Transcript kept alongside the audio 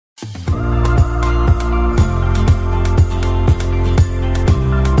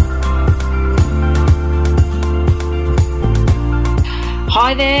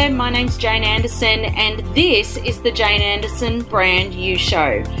Hi there, my name's Jane Anderson and this is the Jane Anderson Brand You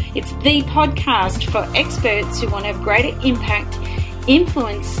Show. It's the podcast for experts who want to have greater impact,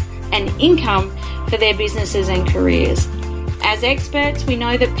 influence and income for their businesses and careers. As experts, we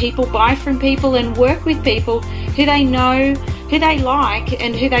know that people buy from people and work with people who they know, who they like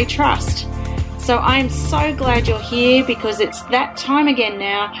and who they trust. So I'm so glad you're here because it's that time again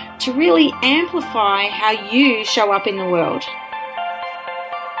now to really amplify how you show up in the world.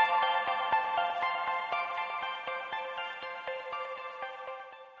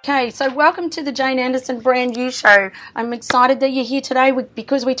 Okay, so welcome to the Jane Anderson Brand You Show. I'm excited that you're here today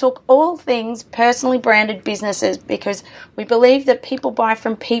because we talk all things personally branded businesses, because we believe that people buy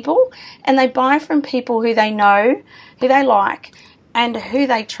from people and they buy from people who they know, who they like and who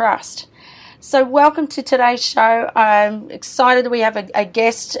they trust. So welcome to today's show. I'm excited that we have a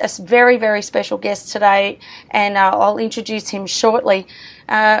guest, a very, very special guest today, and I'll introduce him shortly.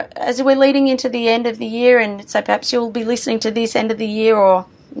 As we're leading into the end of the year, and so perhaps you'll be listening to this end of the year or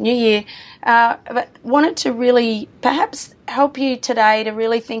New Year, but wanted to really perhaps help you today to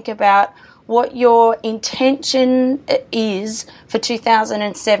really think about what your intention is for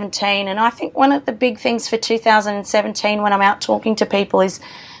 2017. And I think one of the big things for 2017 when I'm out talking to people is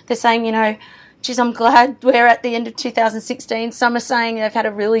they're saying, you know, geez, I'm glad we're at the end of 2016. Some are saying they've had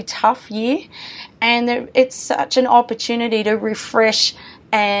a really tough year, and it's such an opportunity to refresh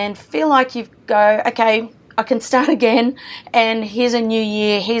and feel like you go, okay, I can start again, and here's a new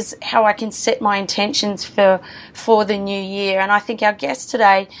year. Here's how I can set my intentions for the new year. And I think our guest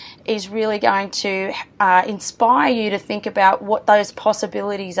today is really going to inspire you to think about what those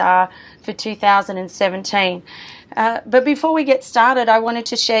possibilities are for 2017. But before we get started, I wanted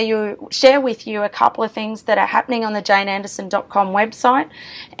to share with you a couple of things that are happening on the janeanderson.com website,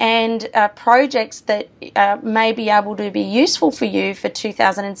 and projects that may be able to be useful for you for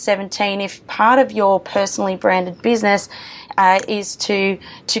 2017 if part of your personally branded business is to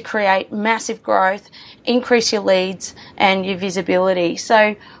create massive growth, increase your leads and your visibility.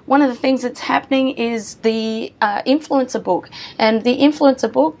 So one of the things that's happening is the influencer book. And the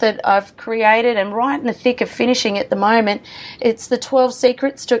influencer book that I've created and right in the thick of finishing at the moment, it's the 12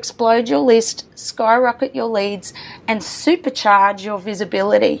 secrets to explode your list, skyrocket your leads and supercharge your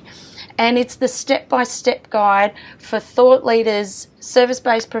visibility. And it's the step-by-step guide for thought leaders,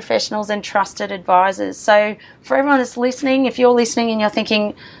 service-based professionals and trusted advisors. So for everyone that's listening, if you're listening and you're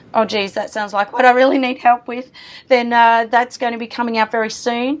thinking, oh geez, that sounds like what I really need help with, then that's going to be coming out very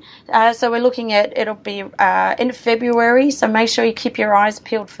soon. So we're looking at, it'll be end of February, so make sure you keep your eyes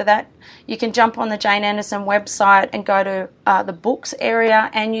peeled for that. You can jump on the Jane Anderson website and go to the books area,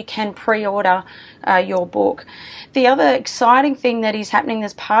 and you can pre-order your book. The other exciting thing that is happening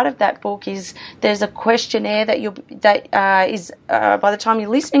as part of that book is there's a questionnaire that is by the time you're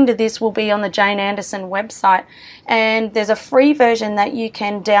listening to this will be on the Jane Anderson website, and there's a free version that you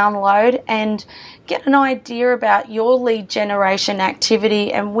can download and get an idea about your lead generation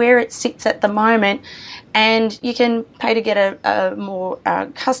activity and where it sits at the moment. And you can pay to get a more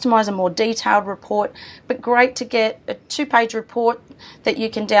customized and more detailed report, but great to get a 2-page report that you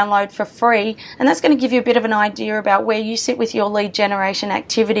can download for free, and that's going to give you a bit of an idea about where you sit with your lead generation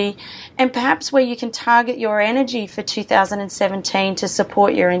activity and perhaps where you can target your energy for 2017 to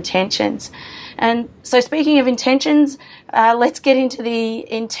support your intentions. And so speaking of intentions, let's get into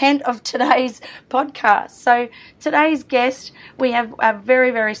the intent of today's podcast. So today's guest, we have a very,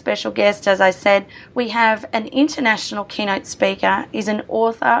 very special guest, as I said. We have an international keynote speaker. He's an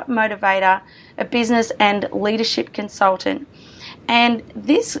author, motivator, a business and leadership consultant. And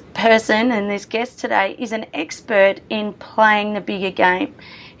this person and this guest today is an expert in playing the bigger game.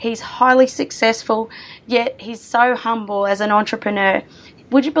 He's highly successful, yet he's so humble as an entrepreneur.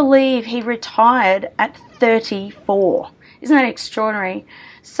 Would you believe he retired at 34? Isn't that extraordinary?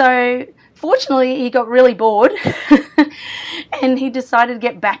 So fortunately, he got really bored and he decided to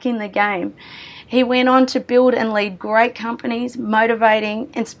get back in the game. He went on to build and lead great companies, motivating,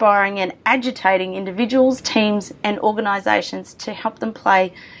 inspiring and agitating individuals, teams and organisations to help them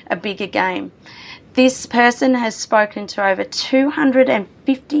play a bigger game. This person has spoken to over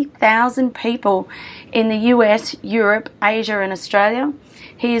 250,000 people in the US, Europe, Asia and Australia.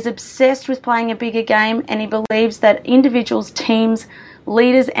 He is obsessed with playing a bigger game, and he believes that individuals, teams,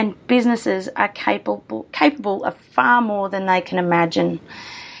 leaders and businesses are capable of far more than they can imagine.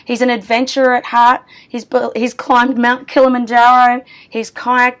 He's an adventurer at heart. He's climbed Mount Kilimanjaro. He's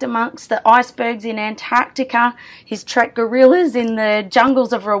kayaked amongst the icebergs in Antarctica. He's trekked gorillas in the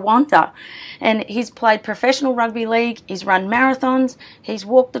jungles of Rwanda. And he's played professional rugby league. He's run marathons. He's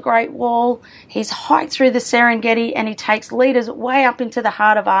walked the Great Wall. He's hiked through the Serengeti, and he takes leaders way up into the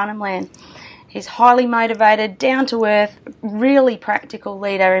heart of Arnhem Land. He's highly motivated, down-to-earth, really practical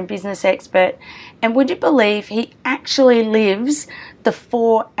leader and business expert. And would you believe he actually lives the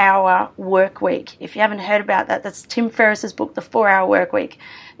 4-hour work week? If you haven't heard about that, that's Tim Ferriss's book, The 4-Hour Work Week.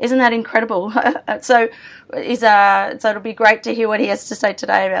 Isn't that incredible? So it'll be great to hear what he has to say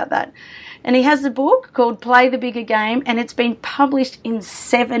today about that. And he has a book called Play the Bigger Game, and it's been published in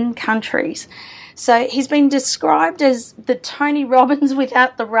 7 countries. So he's been described as the Tony Robbins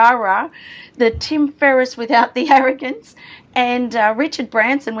without the rah-rah, the Tim Ferriss without the arrogance, and Richard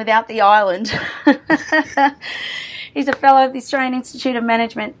Branson without the island. He's a fellow of the Australian Institute of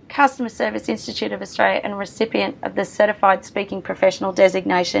Management, Customer Service Institute of Australia, and recipient of the Certified Speaking Professional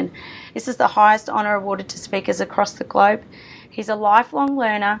designation. This is the highest honour awarded to speakers across the globe. He's a lifelong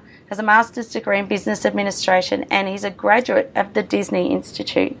learner, has a master's degree in business administration, and he's a graduate of the Disney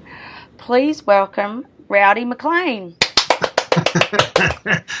Institute. Please welcome Rowdy McLean.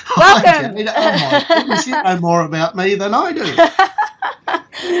 Welcome. Janet. Oh my goodness, you know more about me than I do.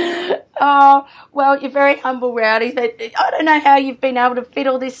 Oh, well, you're very humble, Rowdy. I don't know how you've been able to fit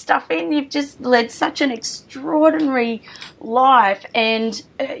all this stuff in. You've just led such an extraordinary life, and,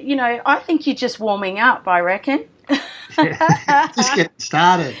 I think you're just warming up, I reckon. Just getting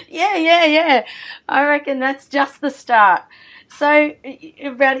started. Yeah. I reckon that's just the start. So,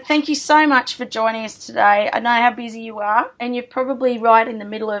 Rowdy, thank you so much for joining us today. I know how busy you are, and you're probably right in the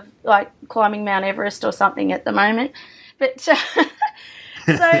middle of, climbing Mount Everest or something at the moment. But,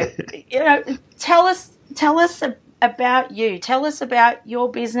 tell us about you. Tell us about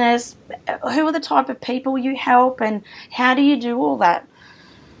your business. Who are the type of people you help, and how do you do all that?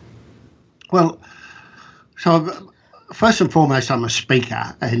 Well, so first and foremost, I'm a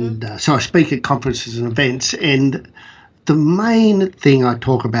speaker, and so I speak at conferences and events, and the main thing I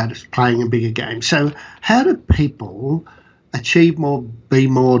talk about is playing a bigger game. So how do people achieve more, be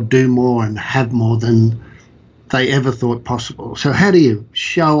more, do more, and have more than they ever thought possible? So how do you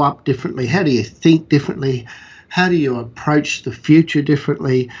show up differently? How do you think differently? How do you approach the future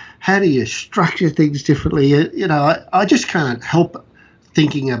differently? How do you structure things differently? I just can't help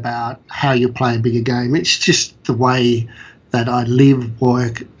thinking about how you play a bigger game. It's just the way that I live,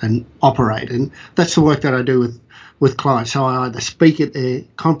 work, and operate. And that's the work that I do with clients. So I either speak at their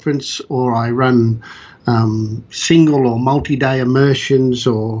conference, or I run single or multi-day immersions,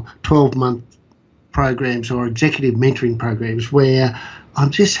 or 12-month programs, or executive mentoring programs, where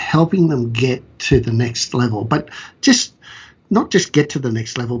I'm just helping them get to the next level. But not just get to the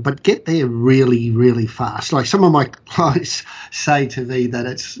next level, but get there really, really fast. Like some of my clients say to me that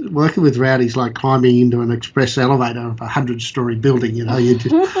it's working with Rowdy's like climbing into an express elevator of a 100-story building.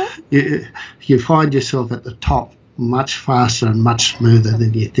 You find yourself at the top much faster and much smoother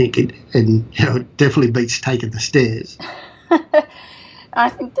than you think, and it definitely beats taking the stairs. I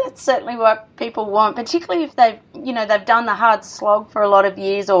think that's certainly what people want, particularly if they've done the hard slog for a lot of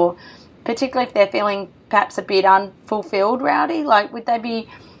years, or particularly if they're feeling perhaps a bit unfulfilled, Rowdy. Like, would they be,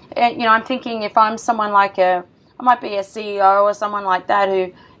 I'm thinking if I'm someone I might be a CEO or someone like that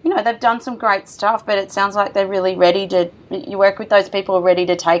who, they've done some great stuff, but it sounds like they're really ready you work with those people who are ready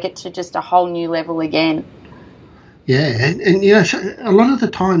to take it to just a whole new level again. Yeah, and a lot of the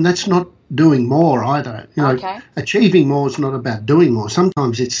time that's not doing more either. Okay. Achieving more is not about doing more.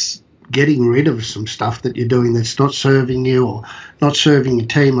 Sometimes it's getting rid of some stuff that you're doing that's not serving you, or not serving your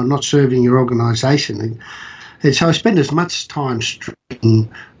team, or not serving your organisation. And so I spend as much time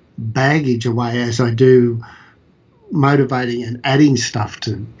stripping baggage away as I do motivating and adding stuff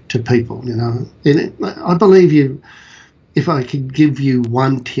to people, And I believe if I could give you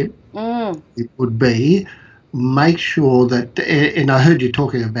one tip, it would be make sure that, and I heard you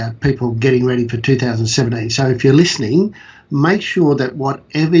talking about people getting ready for 2017. So if you're listening, make sure that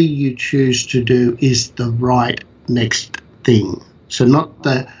whatever you choose to do is the right next thing. So not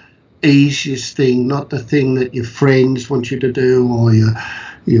the easiest thing, not the thing that your friends want you to do, or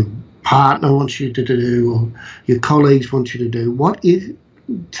your partner wants you to do, or your colleagues want you to do.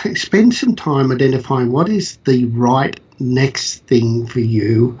 Spend some time identifying what is the right next thing for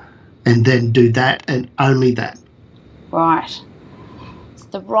you, and then do that and only that. Right. It's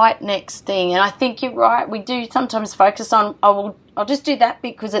the right next thing. And I think you're right. We do sometimes focus on, I'll just do that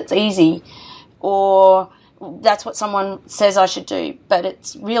because it's easy, or that's what someone says I should do. But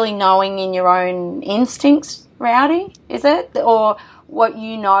it's really knowing in your own instincts, Rowdy, is it? Or what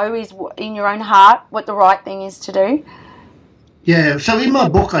you know is in your own heart what the right thing is to do? Yeah, so in my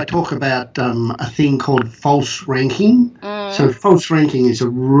book I talk about a thing called false ranking. So false ranking is a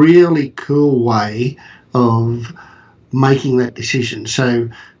really cool way of making that decision. So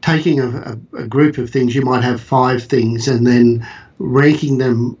taking a group of things, you might have 5 things, and then ranking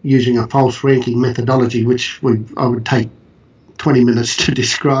them using a false ranking methodology, which I would take 20 minutes to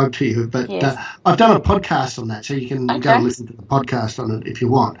describe to you. But yes. I've done a podcast on that, so you can go and listen to the podcast on it if you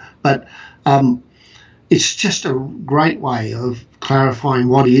want. But it's just a great way of clarifying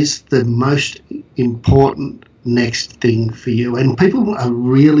what is the most important next thing for you. And people are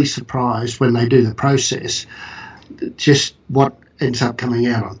really surprised when they do the process, just what ends up coming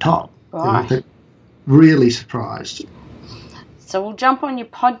out on top. Right. They're really surprised. So we'll jump on your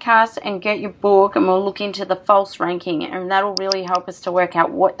podcast and get your book, and we'll look into the false ranking, and that'll really help us to work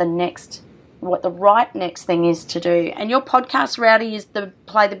out what the right next thing is to do. And your podcast, Rowdy, is the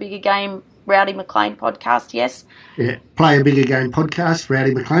Play the Bigger Game Rowdy McLean podcast, yes? Yeah, Play a Bigger Game podcast,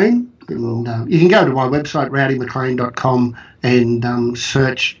 Rowdy McLean. And you can go to my website, rowdymclean.com, and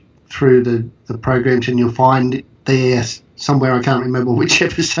search through the programs, and you'll find it there somewhere. I can't remember which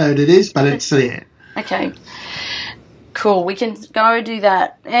episode it is, but it's there. Okay. Cool, we can go do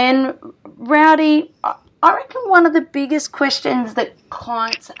that. And Rowdy, I reckon one of the biggest questions that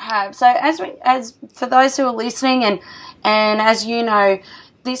clients have, so as for those who are listening, and as you know,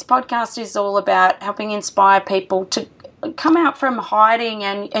 this podcast is all about helping inspire people to come out from hiding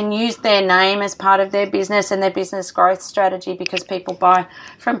and use their name as part of their business and their business growth strategy, because people buy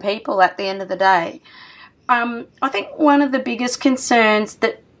from people at the end of the day. I think one of the biggest concerns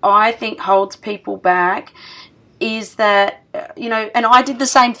that I think holds people back is that, and I did the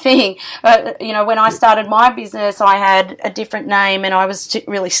same thing. When I started my business, I had a different name, and I was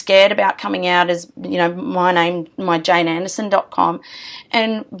really scared about coming out as, my name, my JaneAnderson.com.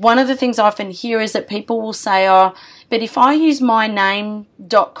 And one of the things I often hear is that people will say, oh, but if I use my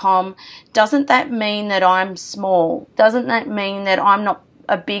name.com, doesn't that mean that I'm small? Doesn't that mean that I'm not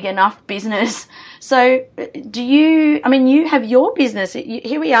a big enough business? So you have your business.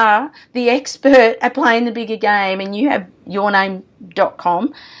 Here we are, the expert at playing the bigger game, and you have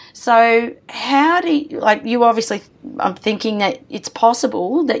yourname.com. So how do you obviously, I'm thinking that it's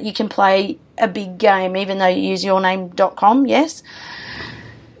possible that you can play a big game even though you use yourname.com, yes?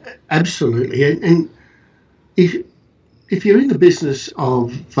 Absolutely. And if you're in the business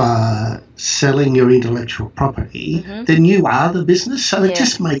of selling your intellectual property, then you are the business. So it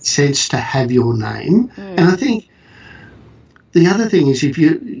just makes sense to have your name. And I think the other thing is, if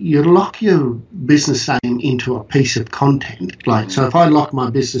you lock your business name into a piece of content, so if I lock my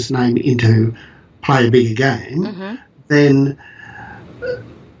business name into Play a Bigger Game, then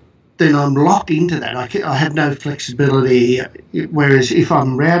I'm locked into that. I have no flexibility. Whereas if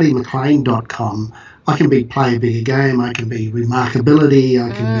I'm rowdymclean.com, I can be Play a Bigger Game, I can be Remarkability,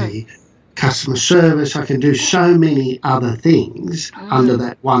 I can be customer service, I can do so many other things under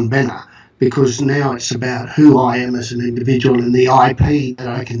that one banner, because now it's about who I am as an individual and the IP that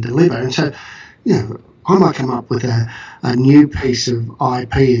I can deliver. And so, I might come up with a new piece of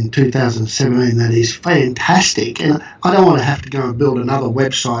IP in 2017 that is fantastic, and I don't want to have to go and build another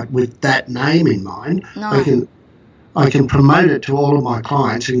website with that name in mind. No. I can promote it to all of my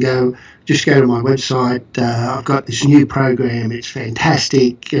clients and just go to my website. I've got this new program. It's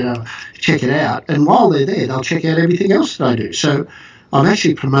fantastic. Check it out. And while they're there, they'll check out everything else that I do. So I'm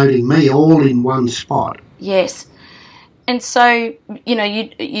actually promoting me all in one spot. Yes. And so,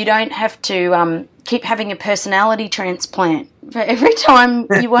 you don't have to keep having a personality transplant for every time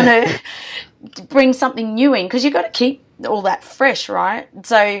you want to bring something new in, because you've got to keep all that fresh, right?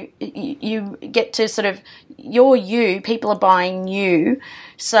 So you get to sort of, you're you, people are buying you.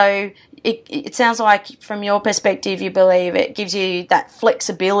 So it sounds like, from your perspective, you believe it gives you that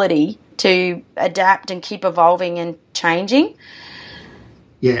flexibility to adapt and keep evolving and changing.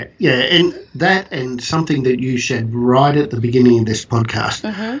 Yeah, and something that you said right at the beginning of this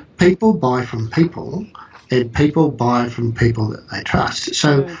podcast, people buy from people, and people buy from people that they trust.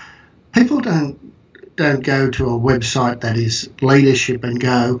 So people don't go to a website that is leadership and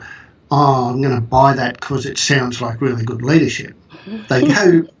go, oh, I'm going to buy that because it sounds like really good leadership. They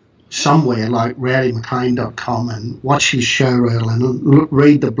go somewhere like rowdymclean.com and watch his show reel and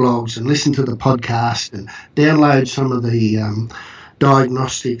read the blogs and listen to the podcast and download some of the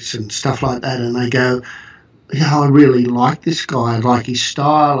diagnostics and stuff like that, and they go, I really like this guy. I like his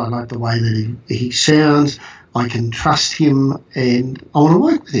style. I like the way that he sounds. I can trust him and I want to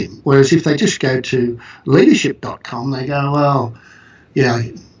work with him. Whereas if they just go to leadership.com, they go, well,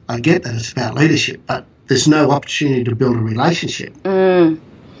 I get that it's about leadership, but there's no opportunity to build a relationship.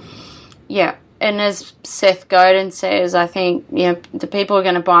 Yeah. And as Seth Godin says, I think, you know, the people who are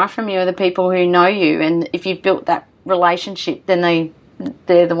going to buy from you are the people who know you. And if you've built that relationship, then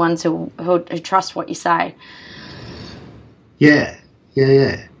they're the ones who trust what you say. Yeah.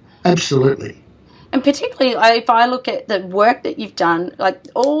 Absolutely. And particularly if I look at the work that you've done, like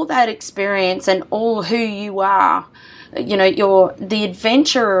all that experience and all who you are, you know, you're the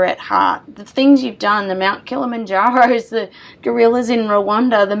adventurer at heart, the things you've done, the Mount Kilimanjaros, the gorillas in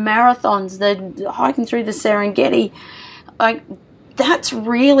Rwanda, the marathons, the hiking through the Serengeti, like that's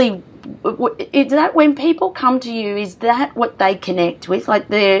really, is that when people come to you, is that what they connect with? Like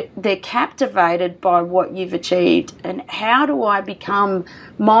they're captivated by what you've achieved, and how do I become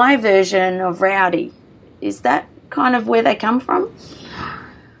my version of Rowdy? Is that kind of where they come from?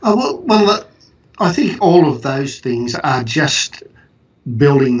 Oh, well, I think all of those things are just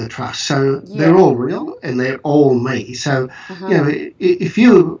building the trust. So they're all real and they're all me. So you know, if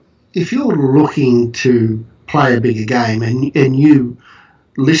you're looking to play a bigger game and you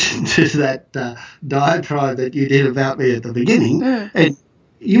listen to that diatribe that you did about me at the beginning, and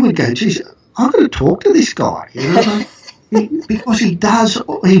you would go, geez, I've got to talk to this guy, you know, because he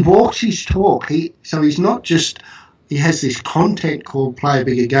walks his talk. So he's not just, he has this content called Play a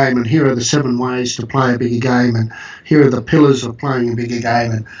Bigger Game, and here are the 7 ways to play a bigger game, and here are the pillars of playing a bigger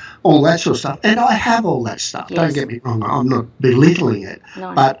game, and all that sort of stuff. And I have all that stuff. Yes. Don't get me wrong, I'm not belittling it.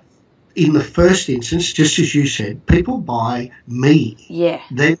 No. But in the first instance, just as you said, people buy me. Yeah.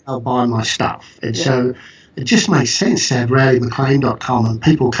 Then they'll buy my stuff. And so it just makes sense to have rowdymclean.com and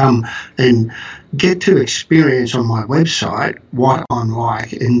people come and get to experience on my website what I'm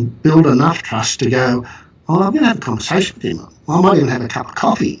like and build enough trust to go, oh, I'm going to have a conversation with him. I might even have a cup of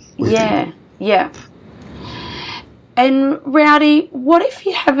coffee with him. Yeah. And Rowdy, what if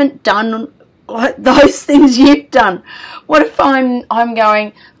you haven't done like those things you've done? What if I'm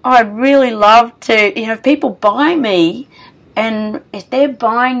going, I'd really love to, you know, if people buy me, and if they're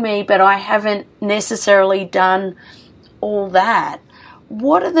buying me but I haven't necessarily done all that,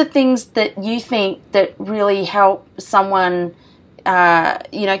 what are the things that you think that really help someone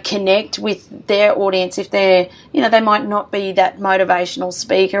you know, connect with their audience? If they're, you know, they might not be that motivational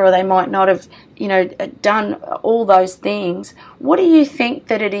speaker, or they might not have, you know, done all those things. What do you think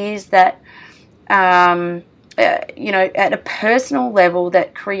that it is that you know, at a personal level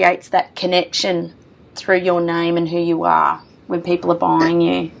that creates that connection through your name and who you are when people are buying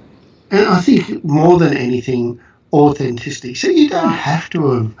you? And I think more than anything, authenticity. So you don't have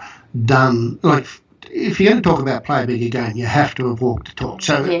to have done, like, if you're going to talk about Play a Bigger Game, you have to have walked the talk.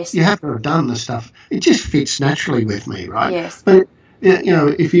 So you have to have done the stuff. It just fits naturally with me, right? Yes. But, you know,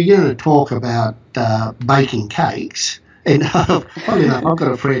 if you're going to talk about baking cakes, and funny enough, I've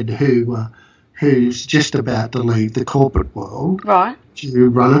got a friend who's just about to leave the corporate world to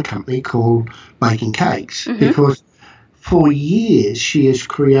run a company called Baking Cakes, because for years she has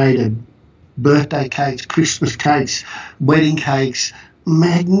created birthday cakes, Christmas cakes, wedding cakes,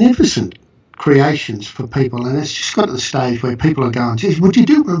 magnificent creations for people, and it's just got to the stage where people are going, geez, would you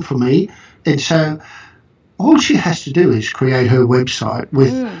do one for me? And so all she has to do is create her website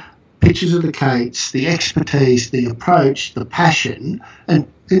with pictures of the cakes, the expertise, the approach, the passion, and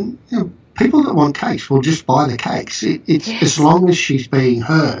you know, people that want cakes will just buy the cakes. It's as long as she's being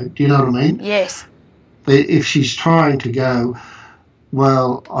heard. Do you know what I mean? Yes. If she's trying to go,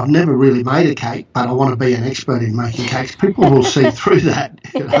 well, I've never really made a cake, but I want to be an expert in making cakes, people will see through that.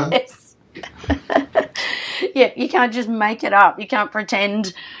 You know? Yes. Yeah, you can't just make it up. You can't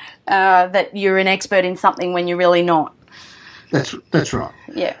pretend that you're an expert in something when you're really not. That's right.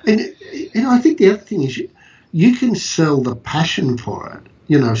 Yeah. And I think the other thing is you can sell the passion for it.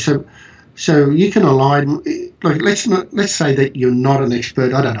 You know, so you can align. Like let's say that you're not an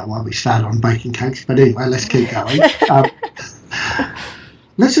expert. I don't know why we started on baking cakes, but anyway, let's keep going.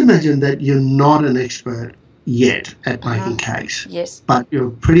 Let's imagine that you're not an expert yet at making cakes. Yes. But you're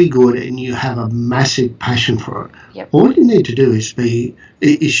pretty good and you have a massive passion for it. Yep. All you need to do is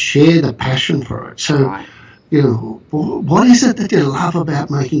share the passion for it. So, you know, what is it that you love about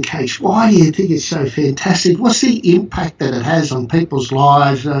making cakes? Why do you think it's so fantastic? What's the impact that it has on people's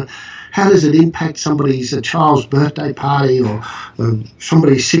lives? How does it impact a child's birthday party or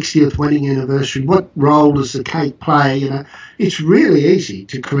somebody's 60th wedding anniversary? What role does the cake play? You know, it's really easy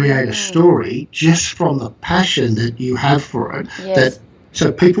to create a story just from the passion that you have for it. Yes.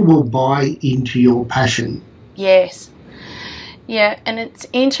 So people will buy into your passion. Yes. Yeah, and it's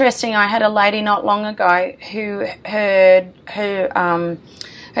interesting. I had a lady not long ago who her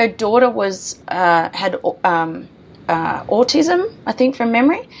daughter had autism, I think, from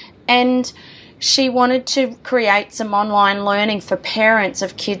memory. And she wanted to create some online learning for parents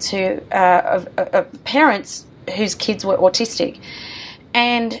of kids who parents whose kids were autistic,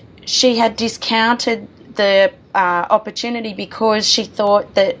 and she had discounted the opportunity because she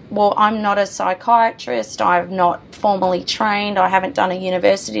thought that, well, I'm not a psychiatrist, I'm not formally trained, I haven't done a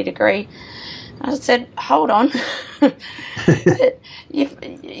university degree. I said, hold on.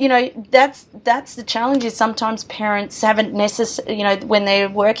 You know, that's the challenge, is sometimes parents haven't necessarily, you know, when they're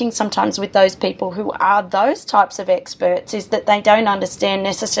working sometimes with those people who are those types of experts, is that they don't understand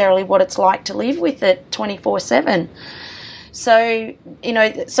necessarily what it's like to live with it 24/7. So, you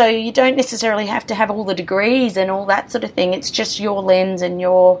know, so you don't necessarily have to have all the degrees and all that sort of thing. It's just your lens and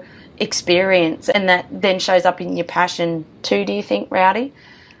your experience, and that then shows up in your passion too, do you think, Rowdy?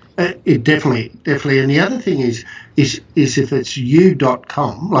 It definitely. And the other thing is if it's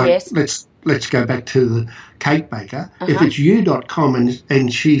you.com, like, yes, let's go back to the cake baker. If it's you.com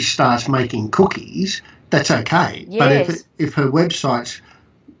and she starts making cookies, that's okay. Yes. But if her website's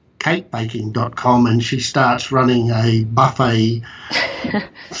cakebaking.com and she starts running a buffet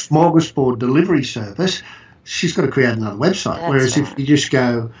smorgasbord delivery service, she's got to create another website. That's Whereas right. if you just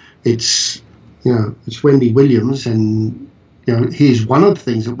go, it's Wendy Williams, and you know, here's one of the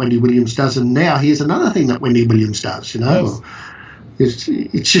things that Wendy Williams does, and now here's another thing that Wendy Williams does, you know. Yes.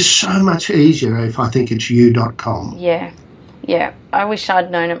 It's just so much easier if I think it's you.com. Yeah, I wish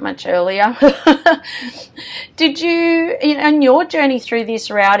I'd known it much earlier. Did you, in your journey through this,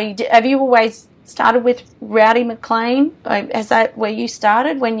 Rowdy, have you always started with Rowdy McLean? Is that where you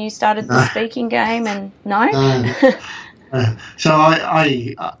started, when you started the speaking game? And no? So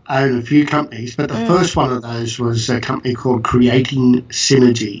I own a few companies, but the first one of those was a company called Creating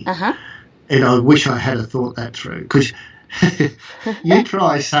Synergy. And I wish I had thought that through, because you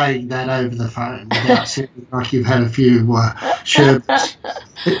try saying that over the phone without sounding like you've had a few sherbets.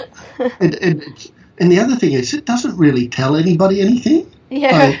 And the other thing is, it doesn't really tell anybody anything.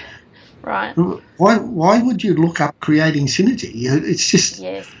 Yeah, right. Why would you look up Creating Synergy? It's just...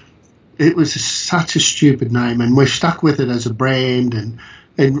 Yes. It was such a stupid name, and we're stuck with it as a brand.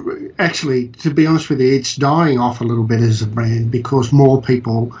 And actually, to be honest with you, it's dying off a little bit as a brand, because more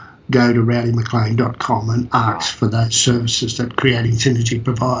people go to rowdymclean.com and ask for those services that Creating Synergy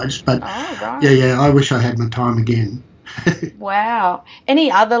provides. But yeah, I wish I had my time again. Wow.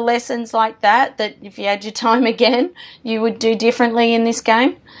 Any other lessons like that if you had your time again, you would do differently in this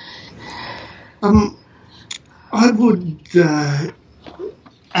game? I would...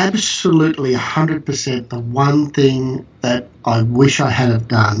 absolutely 100%. The one thing that I wish I had have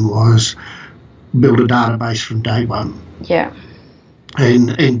done was build a database from day one. Yeah.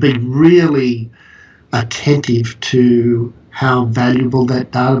 And be really attentive to how valuable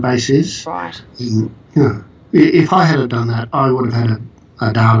that database is. Right. And, you know, if I had done that, I would have had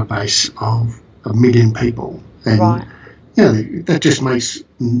a database of 1 million people. And, right. You know, that just makes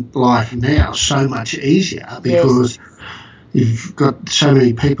life now so much easier, because you've got so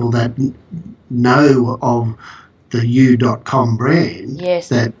many people that know of the you.com brand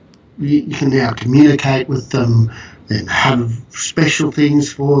that you can now communicate with them and have special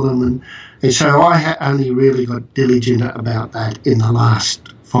things for them. And so I only really got diligent about that in the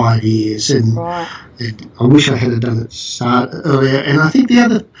last 5 years. And I wish I had done it earlier. And I think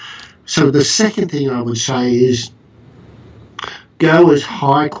the second thing I would say is go as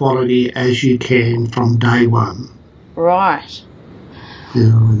high quality as you can from day one. Right. You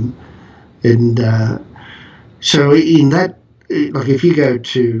know, and so in that, like if you go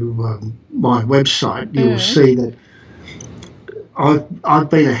to my website, you'll see that I've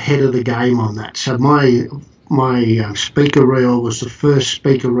been ahead of the game on that. So my speaker reel was the first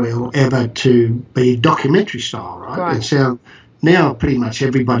speaker reel ever to be documentary style, right? And so now pretty much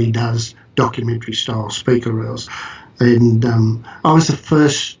everybody does documentary style speaker reels, and I was the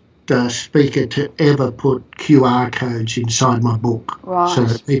first speaker to ever put QR codes inside my book, so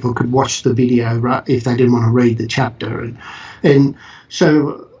that people could watch the video if they didn't want to read the chapter. And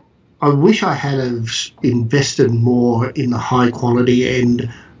so I wish I had have invested more in the high quality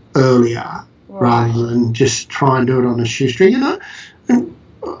end earlier, rather than just try and do it on a shoestring. You know, and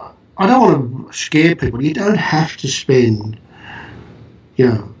I don't want to scare people. You don't have to spend, you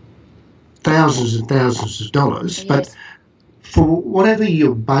know, thousands and thousands of dollars, but for whatever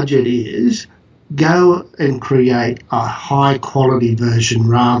your budget is, go and create a high quality version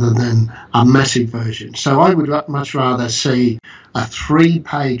rather than a massive version. So I would much rather see a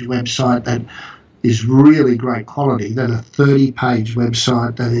 3-page website that is really great quality than a 30-page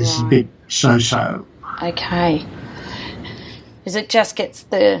website that is a bit so-so. Okay. Because it just gets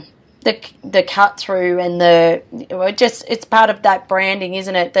the the cut through and it's part of that branding,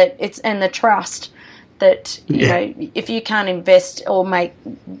 isn't it? That it's and the trust that you know, if you can't invest or make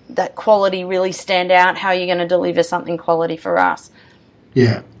that quality really stand out, how are you going to deliver something quality for us?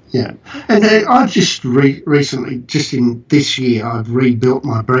 Yeah. Yeah, and I've just recently, just in this year, I've rebuilt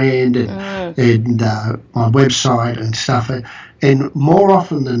my brand and my website and stuff. And more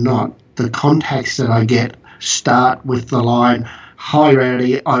often than not, the contacts that I get start with the line, "Hi,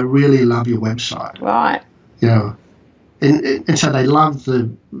 Rowdy, I really love your website." Right. You know, and so they love the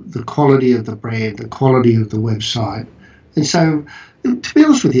quality of the brand, the quality of the website. And so, to be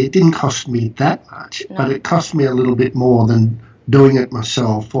honest with you, it didn't cost me that much, but it cost me a little bit more than doing it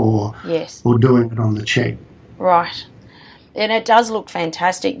myself or doing it on the cheap. Right. And it does look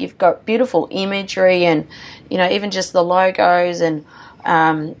fantastic. You've got beautiful imagery and, you know, even just the logos and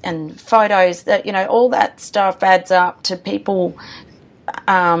photos that, you know, all that stuff adds up to people.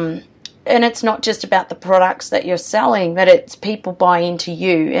 And it's not just about the products that you're selling, but it's people buy into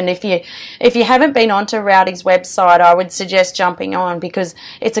you. And if you haven't been onto Rowdy's website, I would suggest jumping on, because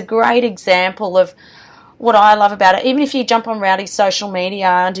it's a great example of what I love about it. Even if you jump on Rowdy's social media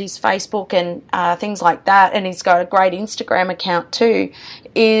and his Facebook and things like that, and he's got a great Instagram account too,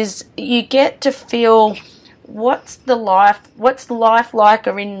 is you get to feel what's the life like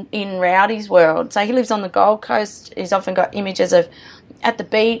in Rowdy's world. So he lives on the Gold Coast. He's often got images of at the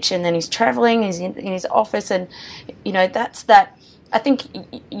beach, and then he's travelling, he's in his office, and you know, that's that. I think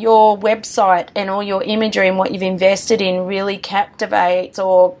your website and all your imagery and what you've invested in really captivates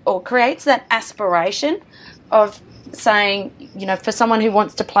or creates that aspiration of saying, you know, for someone who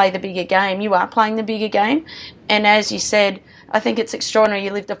wants to play the bigger game, you are playing the bigger game. And as you said, I think it's extraordinary.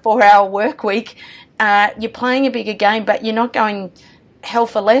 You lived a 4-hour work week. You're playing a bigger game, but you're not going hell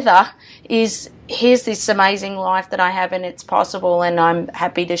for leather. Here's this amazing life that I have, and it's possible, and I'm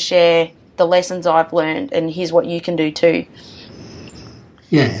happy to share the lessons I've learned, and here's what you can do too.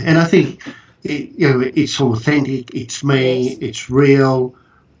 Yeah, and I think it's authentic, it's me, it's real.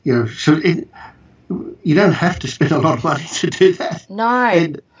 You know, so you don't have to spend a lot of money to do that. No.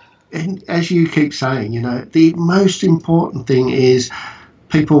 And as you keep saying, you know, the most important thing is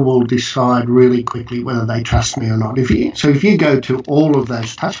people will decide really quickly whether they trust me or not. If you go to all of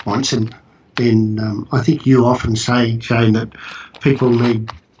those touch points, and I think you often say, Jane, that people need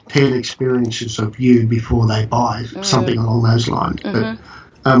 10 experiences of you before they buy, something along those lines. Mm-hmm.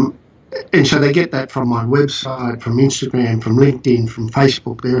 But and so they get that from my website, from Instagram, from LinkedIn, from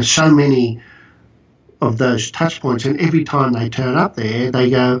Facebook. There are so many of those touch points, and every time they turn up there,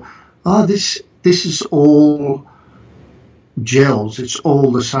 they go, "Oh, this is all gels. It's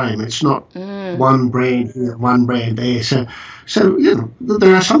all the same. It's not one brand here, one brand there." So you know,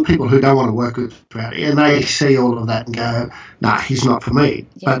 there are some people who don't want to work with Rowdy, and they see all of that and go, "Nah, he's not for me."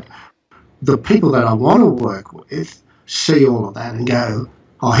 Yeah. But the people that I want to work with see all of that and go,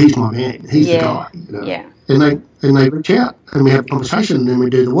 "Oh, he's my man. He's the guy." You know? Yeah. And they reach out, and we have a conversation, and then we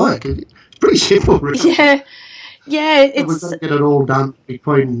do the work. It's pretty simple, really. Yeah. Yeah. It's... We've got to get it all done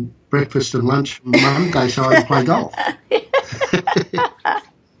between breakfast and lunch on Monday so I can play golf.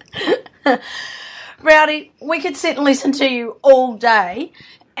 Rowdy, we could sit and listen to you all day,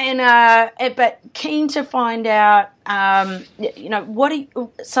 and but keen to find out, you know,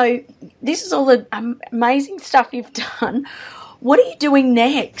 so this is all the amazing stuff you've done. What are you doing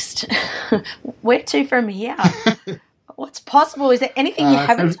next? Where to from here? What's possible? Is there anything you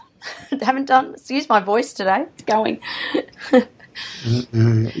haven't done? Excuse my voice today. It's going.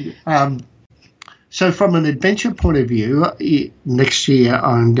 So from an adventure point of view, next year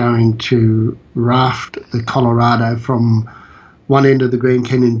I'm going to raft the Colorado from one end of the Grand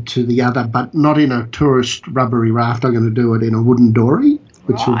Canyon to the other, but not in a tourist rubbery raft. I'm going to do it in a wooden dory,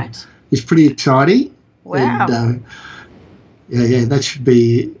 which is pretty exciting. Wow. And, yeah, that should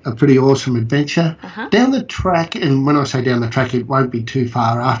be a pretty awesome adventure. Uh-huh. Down the track, and when I say down the track, it won't be too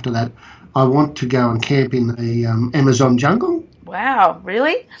far after that, I want to go and camp in the Amazon jungle. Wow,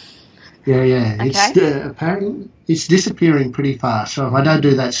 really? Yeah. Okay. It's apparently it's disappearing pretty fast. So if I don't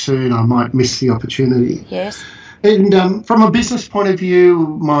do that soon, I might miss the opportunity. Yes. And from a business point of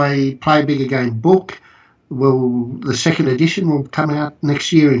view, my Play Bigger Game book the second edition will come out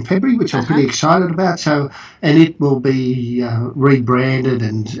next year in February, which I'm pretty excited about. So, and it will be rebranded,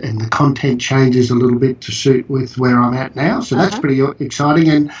 and the content changes a little bit to suit with where I'm at now. So that's pretty exciting.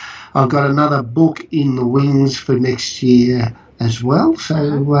 And I've got another book in the wings for next year as well.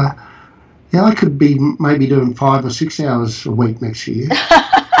 So. Yeah, I could be maybe doing 5 or 6 hours a week next year.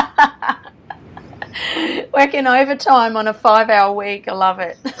 Working overtime on a 5-hour week. I love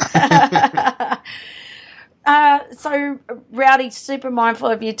it. So Rowdy, super mindful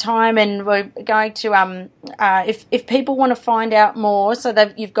of your time, and we're going to if people want to find out more, so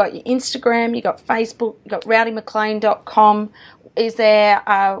that you've got your Instagram, you've got Facebook, you've got rowdymclean.com. Is there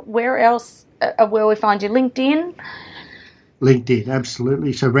where else will we find you? LinkedIn? LinkedIn,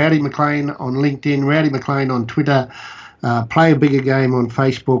 absolutely. So Rowdy McLean on LinkedIn, Rowdy McLean on Twitter, Play a Bigger Game on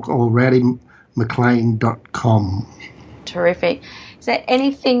Facebook, or rowdymclean.com. Terrific. Is there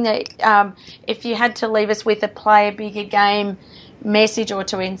anything that, if you had to leave us with a Play a Bigger Game message or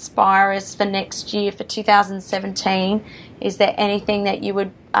to inspire us for next year, for 2017, is there anything that you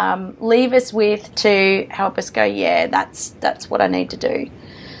would leave us with to help us go, yeah, that's what I need to do?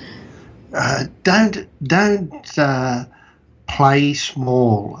 Don't play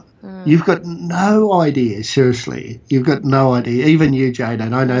small. You've got no idea, seriously. You've got no idea. Even you, Jade,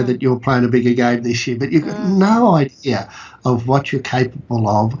 and I know that you're playing a bigger game this year, but you've got no idea of what you're capable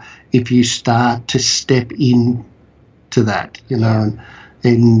of if you start to step into that, you know.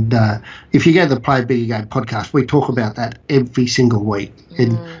 And if you go to the Play a Bigger Game podcast, we talk about that every single week,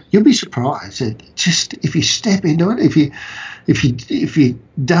 and you'll be surprised that just if you step into it, if you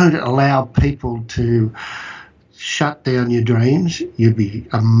don't allow people to shut down your dreams, you'd be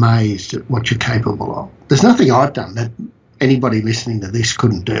amazed at what you're capable of. There's nothing I've done that anybody listening to this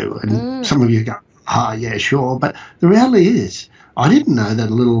couldn't do. And some of you go, yeah, sure. But the reality is, I didn't know that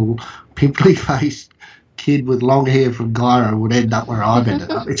a little pimply-faced kid with long hair from Glyra would end up where I've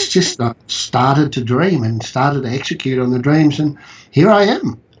ended up. It's just started to dream and started to execute on the dreams, and here I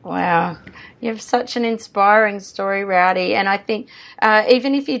am. Wow. You have such an inspiring story, Rowdy. And I think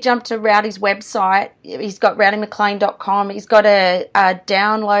even if you jump to Rowdy's website, he's got rowdymclean.com. He's got a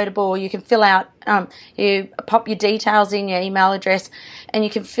downloadable. You can fill out, you pop your details in, your email address, and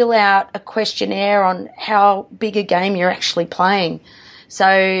you can fill out a questionnaire on how big a game you're actually playing. So,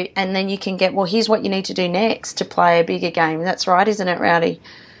 and then you can get, well, here's what you need to do next to play a bigger game. That's right, isn't it, Rowdy?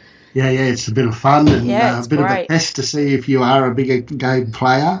 Yeah, it's a bit of fun and a bit great. of a test to see if you are a bigger game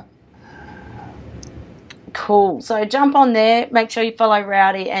player. Cool. So jump on there, make sure you follow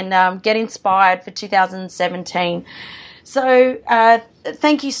Rowdy, and get inspired for 2017. So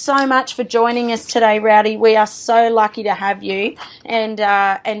thank you so much for joining us today, Rowdy. We are so lucky to have you, and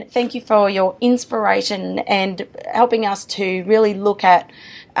thank you for your inspiration and helping us to really look at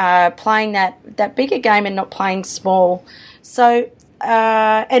playing that bigger game and not playing small. So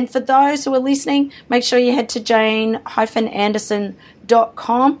and for those who are listening, make sure you head to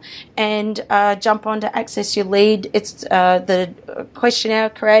jane-anderson.com and jump on to access your lead. It's the questionnaire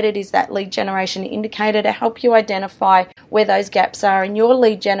created is that lead generation indicator to help you identify where those gaps are in your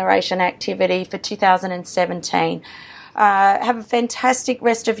lead generation activity for 2017. Have a fantastic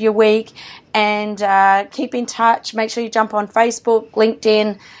rest of your week, and keep in touch. Make sure you jump on Facebook,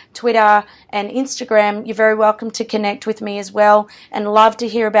 LinkedIn, Twitter and Instagram. You're very welcome to connect with me as well, and love to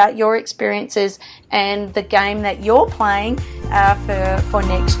hear about your experiences and the game that you're playing for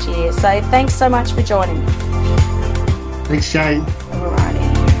next year. So thanks so much for joining me. Thanks, Jane. All right.